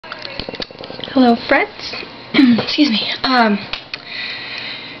Hello friends. Excuse me. I'm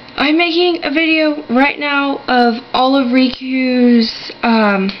making a video right now of all of Rikku's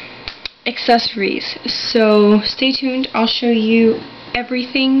accessories. So stay tuned. I'll show you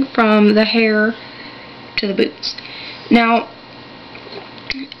everything from the hair to the boots. Now,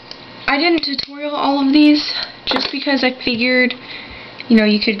 I didn't tutorial all of these just because I figured, you know,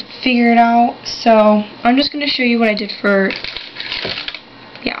 you could figure it out. So I'm just going to show you what I did for.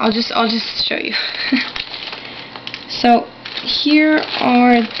 Yeah, I'll just show you. So here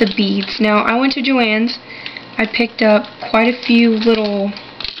are the beads. Now I went to Joann's. I picked up quite a few little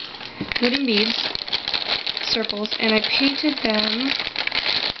wooden beads, circles, and I painted them.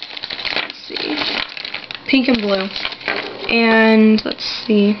 Let's see, pink and blue. And let's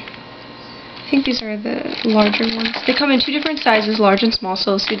see. I think these are the larger ones. They come in two different sizes, large and small.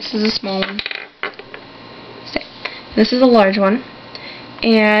 So let's see, this is a small one. This is a large one.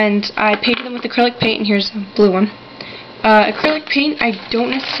 And I painted them with acrylic paint, and here's a blue one. Acrylic paint I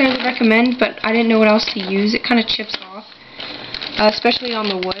don't necessarily recommend, but I didn't know what else to use. It kind of chips off, especially on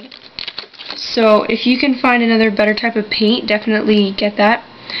the wood. So if you can find another better type of paint, definitely get that.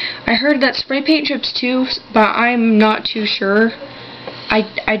 I heard that spray paint chips too, but I'm not too sure.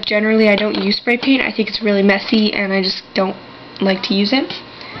 I generally don't use spray paint. I think it's really messy, and I just don't like to use it.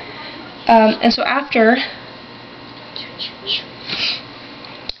 And so after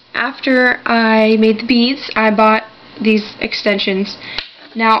I made the beads, I bought these extensions.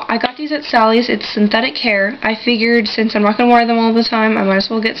 Now, I got these at Sally's. It's synthetic hair. I figured since I'm not going to wear them all the time, I might as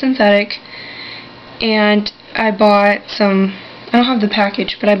well get synthetic. And I bought some, I don't have the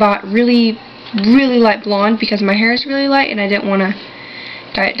package, but I bought really light blonde because my hair is really light and I didn't want to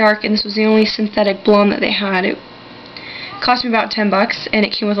dye it dark, and this was the only synthetic blonde that they had. It cost me about 10 bucks, and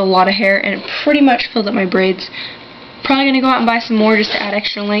it came with a lot of hair, and it pretty much filled up my braids. Probably going to go out and buy some more just to add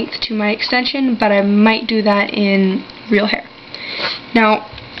extra length to my extension, but I might do that in real hair. Now,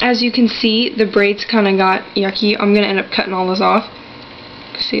 as you can see, the braids kind of got yucky. I'm going to end up cutting all those off.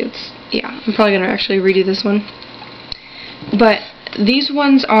 See, I'm probably going to actually redo this one. But these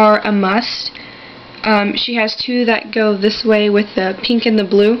ones are a must. She has two that go this way with the pink and the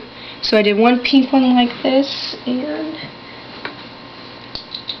blue. So I did one pink one like this, and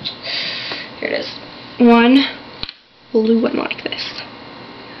here it is. One blue one like this.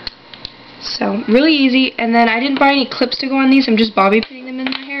 So really easy. And then I didn't buy any clips to go on these. I'm just bobby pinning them in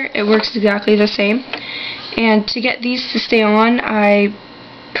my hair. It works exactly the same. And to get these to stay on, I'm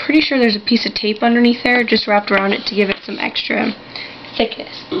pretty sure there's a piece of tape underneath there just wrapped around it to give it some extra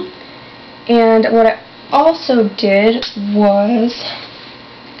thickness. And what I also did was,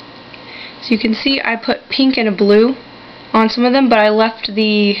 so you can see I put pink and a blue on some of them, but I left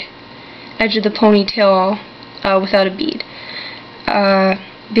the edge of the ponytail without a bead.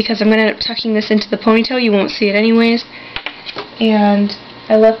 Because I'm going to end up tucking this into the ponytail. You won't see it anyways. And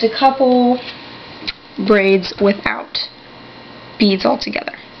I left a couple braids without beads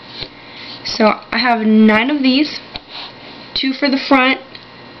altogether. So I have 9 of these, 2 for the front,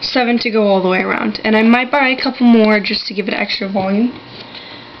 7 to go all the way around. And I might buy a couple more just to give it extra volume.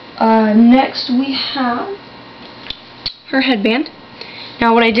 Next we have her headband.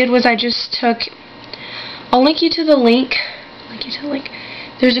 Now what I did was I just took, I'll link you to the link.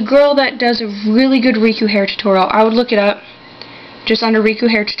 There's a girl that does a really good Rikku hair tutorial. I would look it up just under Rikku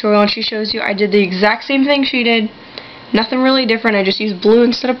hair tutorial, and she shows you I did the exact same thing she did. Nothing really different. I just used blue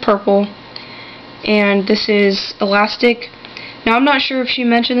instead of purple. And this is elastic. Now I'm not sure if she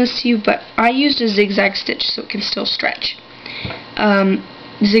mentioned this to you, but I used a zigzag stitch so it can still stretch.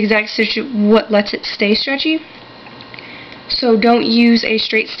 Zigzag stitch is what lets it stay stretchy. So don't use a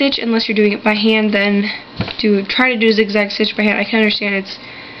straight stitch unless you're doing it by hand. Then try to do a zigzag stitch by hand. I can understand it's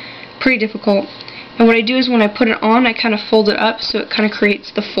pretty difficult. And what I do is when I put it on, I kind of fold it up so it kind of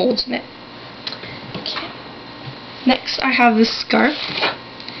creates the folds in it. Okay. Next I have this scarf.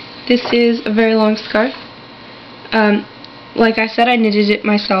 This is a very long scarf. Like I said, I knitted it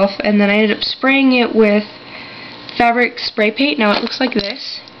myself, and then I ended up spraying it with fabric spray paint. Now it looks like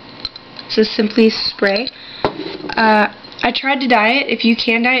this. This is Simply Spray. I tried to dye it. If you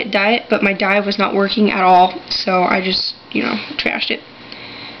can dye it, but my dye was not working at all, so I just, trashed it.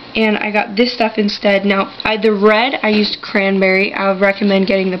 And I got this stuff instead. Now, the red, I used cranberry. I would recommend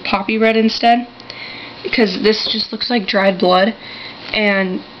getting the poppy red instead, because this just looks like dried blood,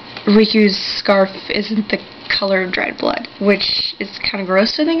 and Rikku's scarf isn't the color of dried blood, which is kind of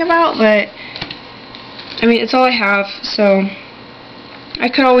gross to think about, but I mean, it's all I have, so I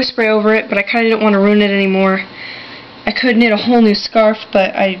could always spray over it, but I kind of didn't want to ruin it anymore. I could knit a whole new scarf,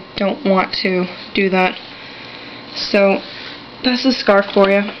 but I don't want to do that. So that's the scarf for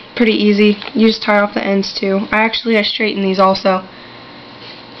you. pretty easy. You just tie off the ends too. I straighten these also.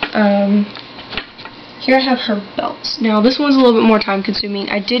 Here I have her belts. Now this one's a little bit more time consuming.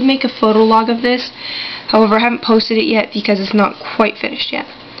 I did make a photo log of this. However, I haven't posted it yet because it's not quite finished yet.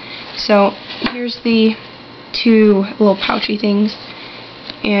 So here's the two little pouchy things.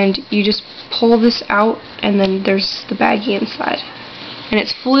 And you just pull this out and then there's the baggie inside. And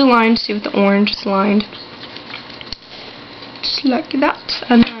it's fully lined. See with the orange, it's lined. Just like that.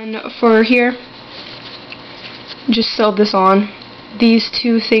 And then for here, just sew this on. These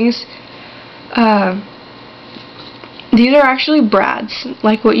two things, these are actually brads,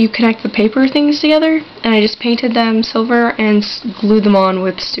 like what you connect the paper things together, and I just painted them silver and glued them on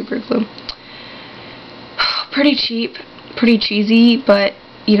with super glue. Pretty cheap, pretty cheesy, but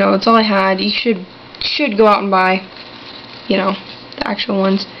you know, it's all I had. You should go out and buy, you know, the actual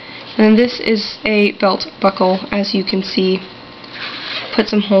ones. And this is a belt buckle, as you can see. Put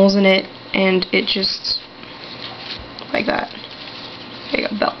some holes in it, and it just like that. There you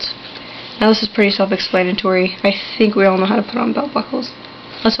go, belt. Now this is pretty self-explanatory. I think we all know how to put on belt buckles.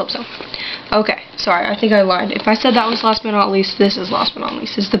 Let's hope so. Okay, sorry, I think I lied. If I said that was last but not least, this is last but not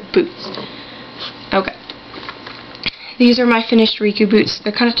least. This is the boots. Okay. These are my finished Rikku boots.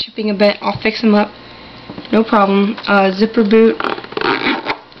 They're kind of chipping a bit. I'll fix them up. No problem. Zipper boot.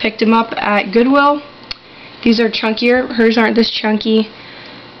 Picked them up at Goodwill. These are chunkier. Hers aren't this chunky.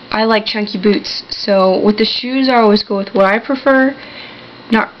 I like chunky boots. So with the shoes, I always go with what I prefer.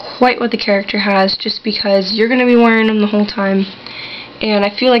 Not quite what the character has, just because you're going to be wearing them the whole time. And I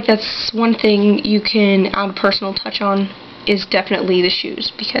feel like that's one thing you can add a personal touch on, is definitely the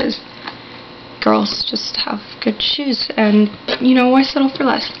shoes, because girls just have good shoes, and you know, why settle for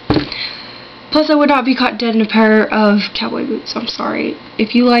less? Plus, I would not be caught dead in a pair of cowboy boots. I'm sorry.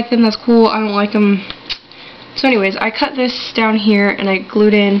 If you like them, that's cool. I don't like them. So anyways, I cut this down here and I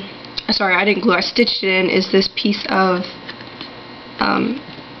glued in, sorry, I didn't glue, I stitched it in, is this piece of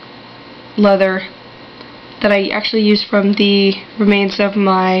leather that I actually used from the remains of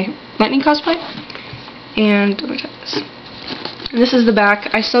my lightning cosplay. And let me try this. And this is the back.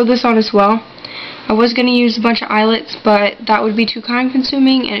 I sewed this on as well. I was going to use a bunch of eyelets, but that would be too time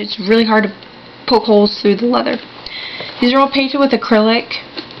consuming, and it's really hard to poke holes through the leather. These are all painted with acrylic,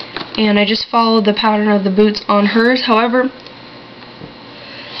 and I just followed the pattern of the boots on hers. However,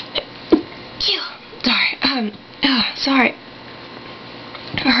 sorry,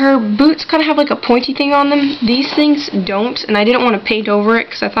 her boots kind of have like a pointy thing on them. These things don't, and I didn't want to paint over it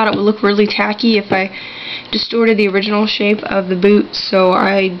because I thought it would look really tacky if I distorted the original shape of the boot, so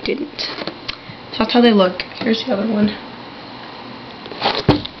I didn't. So that's how they look. Here's the other one.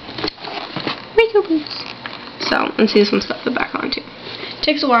 Rikku boots. So, let's see, this one's got the back on too.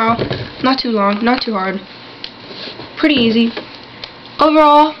 Takes a while, not too long, not too hard. Pretty easy.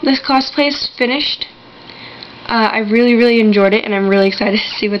 Overall, this cosplay is finished. I really enjoyed it, and I'm really excited to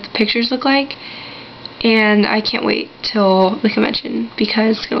see what the pictures look like. And I can't wait till the convention,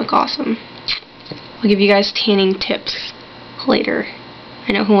 because it's going to look awesome. I'll give you guys tanning tips later.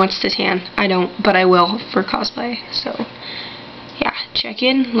 I know who wants to tan. I don't, but I will for cosplay. So, yeah, check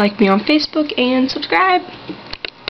in, like me on Facebook, and subscribe.